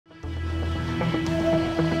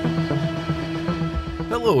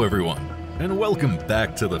Hello everyone, and welcome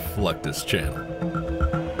back to the Fluctus Channel.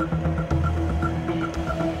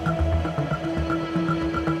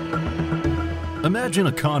 Imagine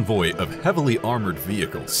a convoy of heavily armored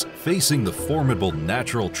vehicles facing the formidable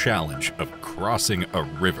natural challenge of crossing a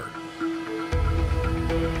river.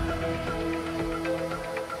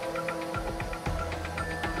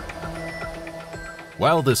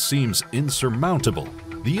 While this seems insurmountable,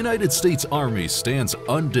 the United States Army stands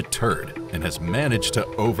undeterred and has managed to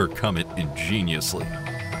overcome it ingeniously.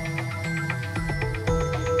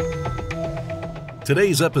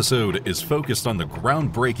 Today's episode is focused on the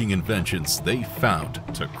groundbreaking inventions they found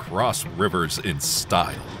to cross rivers in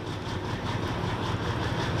style.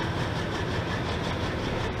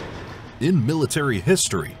 In military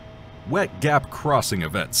history, wet gap crossing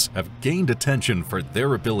events have gained attention for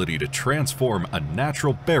their ability to transform a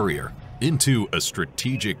natural barrier into a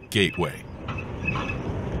strategic gateway.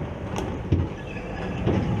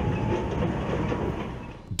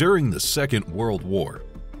 During the Second World War,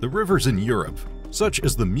 the rivers in Europe, such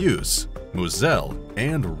as the Meuse, Moselle,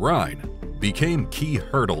 and Rhine, became key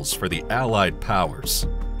hurdles for the Allied powers.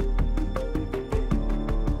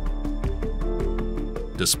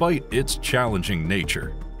 Despite its challenging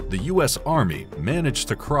nature, the U.S. Army managed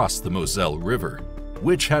to cross the Moselle River,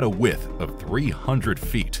 which had a width of 300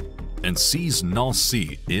 feet, and seize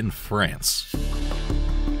Nancy in France.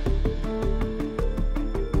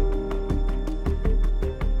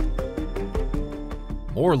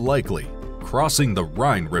 More likely, crossing the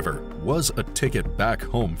Rhine River was a ticket back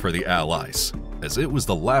home for the Allies, as it was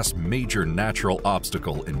the last major natural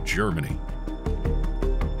obstacle in Germany.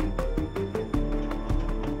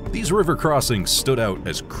 These river crossings stood out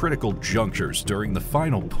as critical junctures during the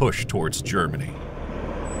final push towards Germany.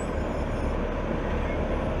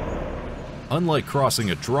 Unlike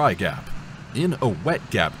crossing a dry gap, in a wet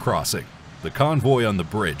gap crossing, the convoy on the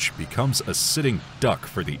bridge becomes a sitting duck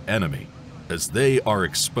for the enemy, as they are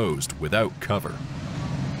exposed without cover.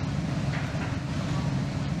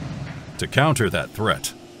 To counter that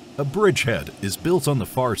threat, a bridgehead is built on the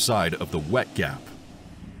far side of the wet gap.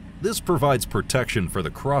 This provides protection for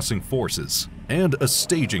the crossing forces and a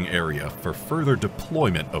staging area for further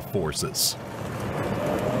deployment of forces.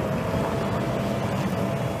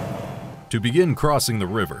 To begin crossing the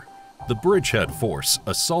river, the bridgehead force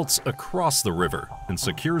assaults across the river and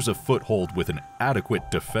secures a foothold with an adequate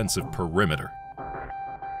defensive perimeter.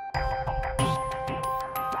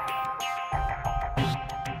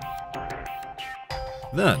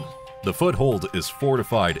 Then, the foothold is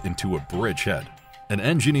fortified into a bridgehead, and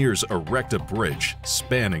engineers erect a bridge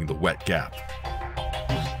spanning the wet gap.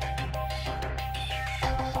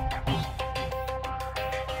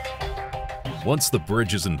 Once the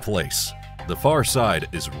bridge is in place, the far side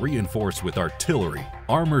is reinforced with artillery,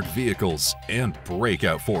 armored vehicles, and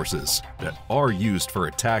breakout forces that are used for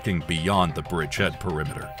attacking beyond the bridgehead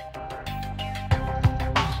perimeter.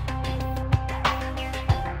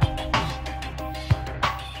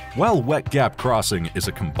 While wet gap crossing is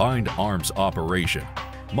a combined arms operation,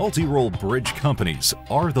 multi-role bridge companies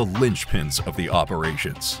are the linchpins of the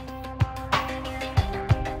operations.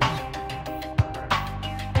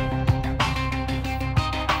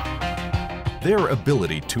 Their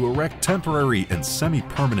ability to erect temporary and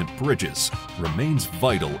semi-permanent bridges remains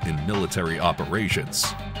vital in military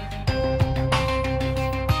operations.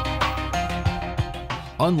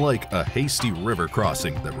 Unlike a hasty river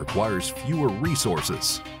crossing that requires fewer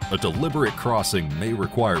resources, a deliberate crossing may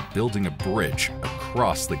require building a bridge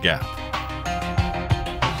across the gap.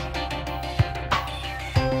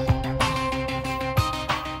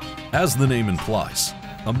 As the name implies,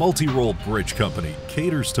 a multi-role bridge company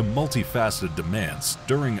caters to multifaceted demands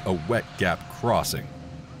during a wet gap crossing.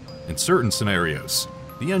 In certain scenarios,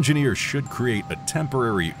 the engineer should create a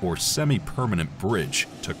temporary or semi-permanent bridge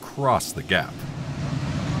to cross the gap.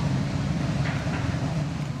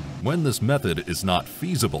 When this method is not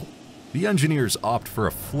feasible, the engineers opt for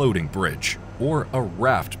a floating bridge or a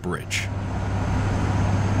raft bridge.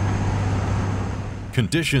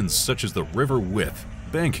 Conditions such as the river width,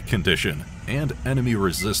 bank condition, and enemy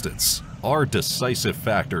resistance are decisive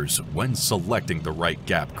factors when selecting the right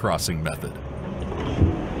gap crossing method.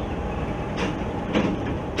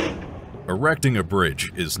 Erecting a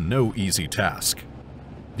bridge is no easy task.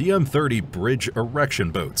 The M30 Bridge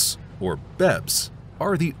Erection Boats, or BEBs,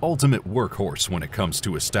 are the ultimate workhorse when it comes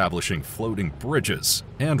to establishing floating bridges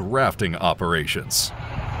and rafting operations.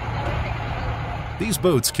 These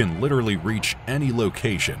boats can literally reach any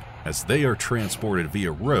location as they are transported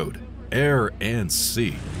via road, air, and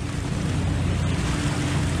sea.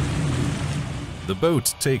 The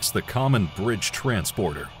boat takes the common bridge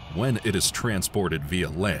transporter when it is transported via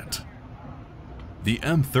land. The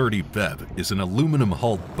M30 BEB is an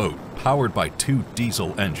aluminum-hulled boat powered by 2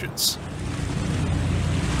 diesel engines.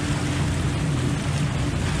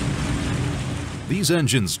 These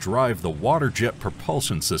engines drive the water jet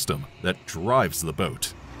propulsion system that drives the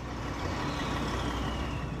boat.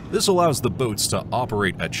 This allows the boats to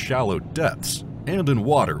operate at shallow depths and in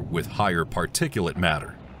water with higher particulate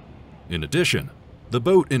matter. In addition, the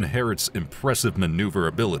boat inherits impressive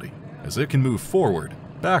maneuverability, as it can move forward,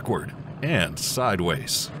 backward, and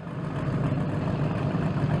sideways.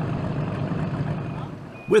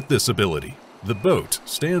 With this ability, the boat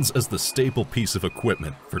stands as the staple piece of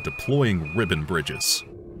equipment for deploying ribbon bridges.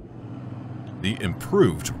 The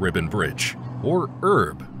Improved Ribbon Bridge, or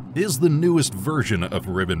IRB, is the newest version of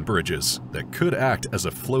ribbon bridges that could act as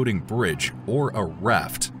a floating bridge or a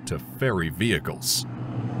raft to ferry vehicles.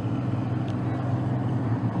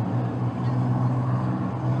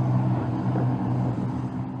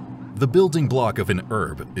 The building block of an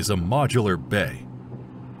IRB is a modular bay.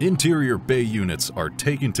 Interior bay units are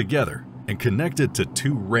taken together and connected to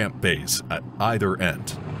 2 ramp bays at either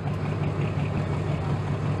end.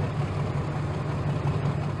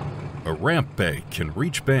 A ramp bay can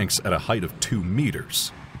reach banks at a height of 2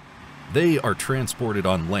 meters. They are transported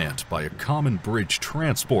on land by a common bridge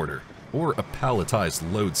transporter or a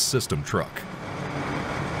palletized load system truck.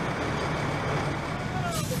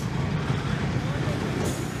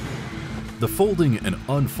 The folding and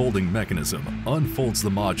unfolding mechanism unfolds the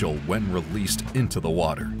module when released into the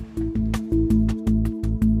water.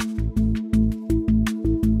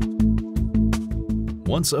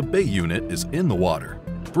 Once a bay unit is in the water,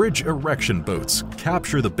 bridge erection boats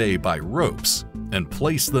capture the bay by ropes and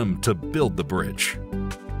place them to build the bridge.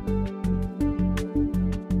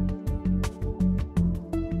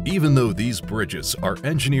 Even though these bridges are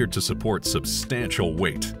engineered to support substantial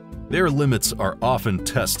weight, their limits are often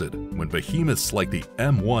tested when behemoths like the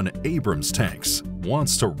M1 Abrams tanks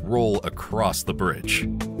wants to roll across the bridge.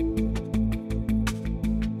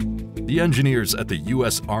 The engineers at the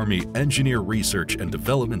U.S. Army Engineer Research and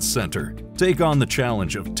Development Center take on the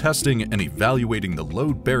challenge of testing and evaluating the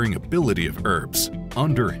load-bearing ability of IRBs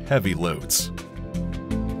under heavy loads.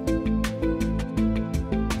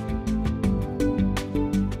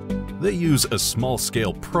 They use a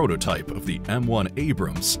small-scale prototype of the M1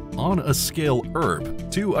 Abrams on a scale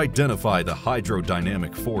IRB to identify the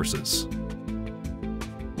hydrodynamic forces.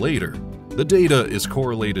 Later, the data is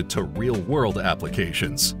correlated to real-world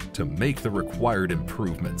applications to make the required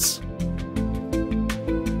improvements.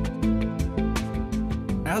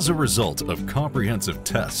 As a result of comprehensive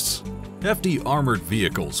tests, FD armored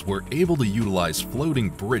vehicles were able to utilize floating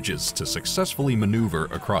bridges to successfully maneuver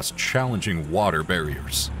across challenging water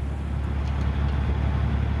barriers.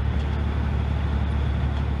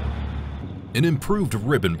 An improved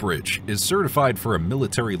ribbon bridge is certified for a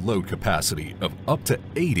military load capacity of up to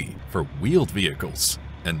 80 for wheeled vehicles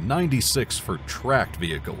and 96 for tracked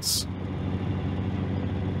vehicles.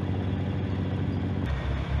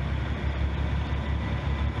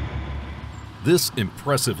 This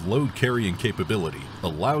impressive load-carrying capability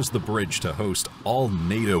allows the bridge to host all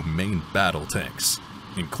NATO main battle tanks,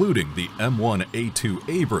 including the M1A2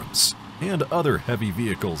 Abrams and other heavy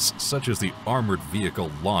vehicles such as the Armored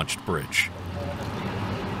Vehicle Launched Bridge.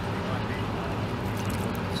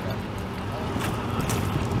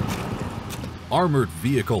 Armored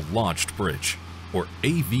Vehicle Launched Bridge, or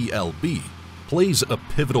AVLB, plays a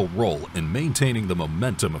pivotal role in maintaining the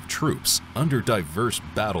momentum of troops under diverse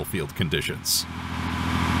battlefield conditions.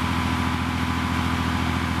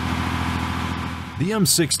 The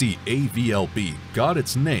M60 AVLB got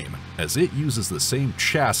its name as it uses the same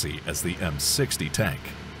chassis as the M60 tank.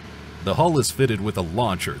 The hull is fitted with a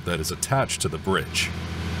launcher that is attached to the bridge.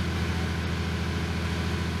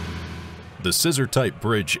 The scissor-type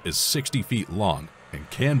bridge is 60 feet long and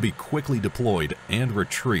can be quickly deployed and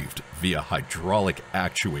retrieved via hydraulic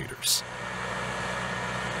actuators.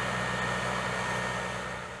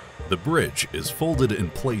 The bridge is folded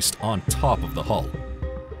and placed on top of the hull.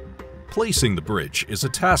 Placing the bridge is a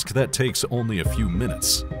task that takes only a few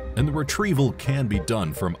minutes, and the retrieval can be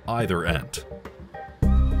done from either end.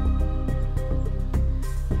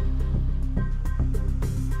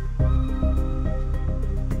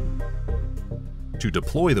 To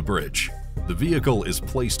deploy the bridge, the vehicle is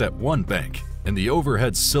placed at one bank and the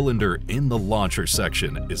overhead cylinder in the launcher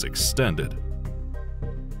section is extended.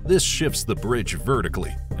 This shifts the bridge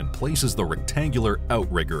vertically and places the rectangular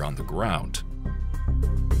outrigger on the ground.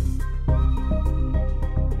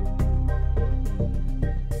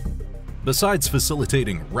 Besides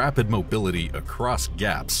facilitating rapid mobility across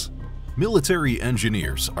gaps, Military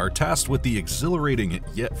engineers are tasked with the exhilarating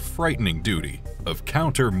yet frightening duty of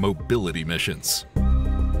counter-mobility missions.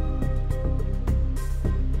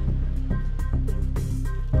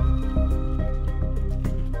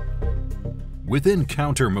 Within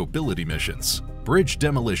counter-mobility missions, bridge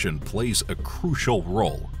demolition plays a crucial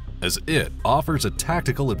role, as it offers a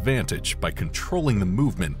tactical advantage by controlling the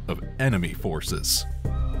movement of enemy forces.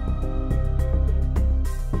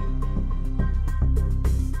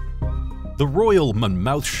 The Royal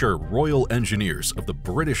Monmouthshire Royal Engineers of the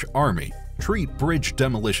British Army treat bridge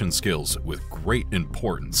demolition skills with great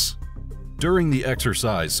importance. During the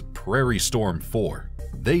exercise Prairie Storm 4,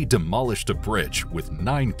 they demolished a bridge with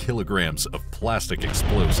 9 kilograms of plastic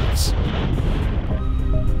explosives.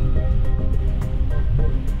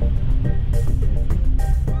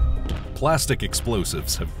 Plastic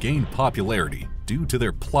explosives have gained popularity due to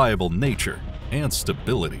their pliable nature and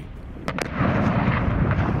stability.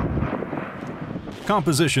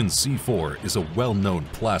 Composition C4 is a well-known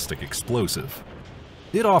plastic explosive.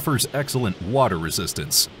 It offers excellent water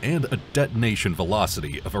resistance and a detonation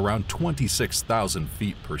velocity of around 26,000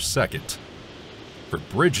 feet per second. For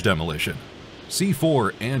bridge demolition,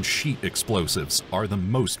 C4 and sheet explosives are the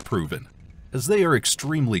most proven, as they are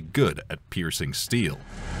extremely good at piercing steel.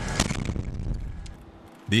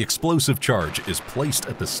 The explosive charge is placed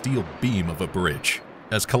at the steel beam of a bridge,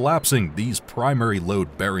 as collapsing these primary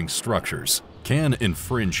load-bearing structures can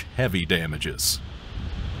infringe heavy damages.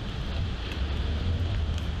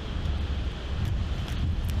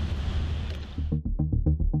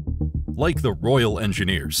 Like the Royal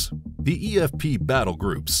Engineers, the EFP battle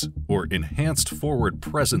groups, or Enhanced Forward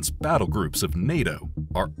Presence battle groups of NATO,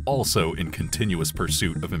 are also in continuous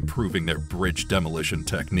pursuit of improving their bridge demolition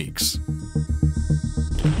techniques.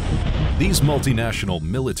 These multinational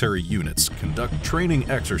military units conduct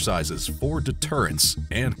training exercises for deterrence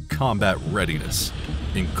and combat readiness,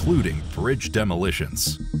 including bridge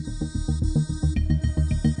demolitions.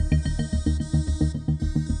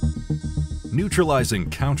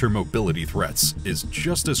 Neutralizing counter-mobility threats is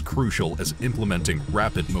just as crucial as implementing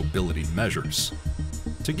rapid mobility measures.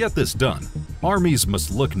 To get this done, armies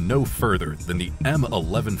must look no further than the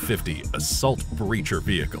M1150 assault breacher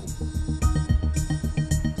vehicle.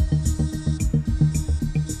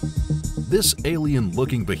 This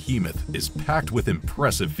alien-looking behemoth is packed with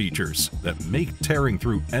impressive features that make tearing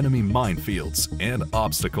through enemy minefields and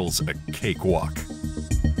obstacles a cakewalk.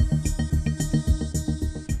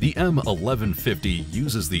 The M1150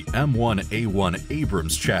 uses the M1A1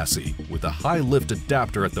 Abrams chassis with a high-lift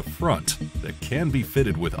adapter at the front that can be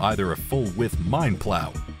fitted with either a full-width mine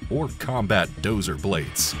plow or combat dozer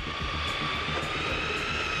blades.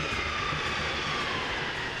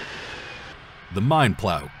 The mine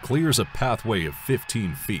plow clears a pathway of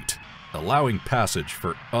 15 feet, allowing passage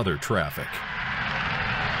for other traffic.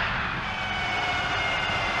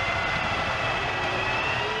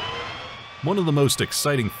 One of the most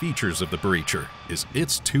exciting features of the breacher is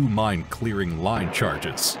its 2 mine-clearing line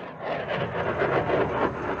charges.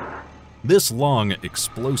 This long,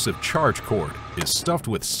 explosive charge cord is stuffed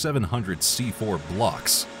with 700 C4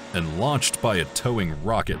 blocks and launched by a towing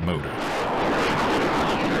rocket motor.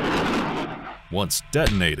 Once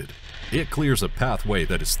detonated, it clears a pathway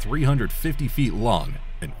that is 350 feet long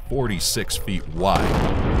and 46 feet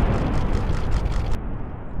wide.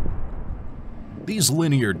 These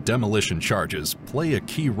linear demolition charges play a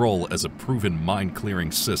key role as a proven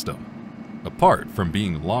mine-clearing system. Apart from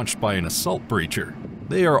being launched by an assault breacher,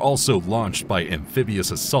 they are also launched by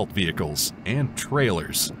amphibious assault vehicles and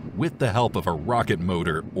trailers with the help of a rocket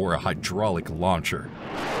motor or a hydraulic launcher.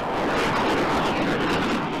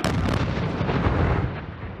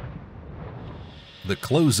 The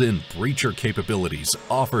close-in breacher capabilities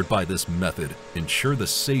offered by this method ensure the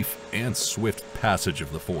safe and swift passage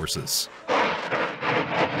of the forces.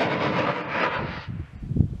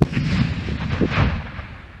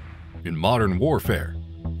 In modern warfare,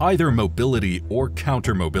 either mobility or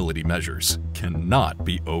counter-mobility measures cannot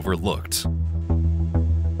be overlooked.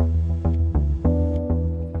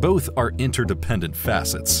 Both are interdependent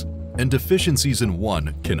facets, and deficiencies in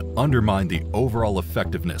one can undermine the overall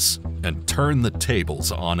effectiveness and turn the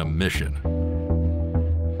tables on a mission.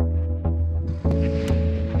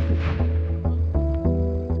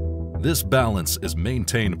 This balance is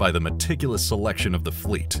maintained by the meticulous selection of the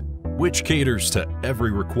fleet, which caters to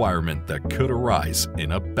every requirement that could arise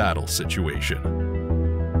in a battle situation.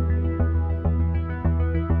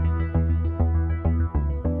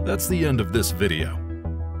 That's the end of this video.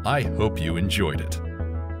 I hope you enjoyed it.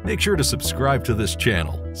 Make sure to subscribe to this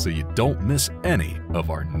channel so you don't miss any of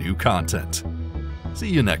our new content. See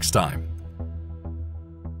you next time.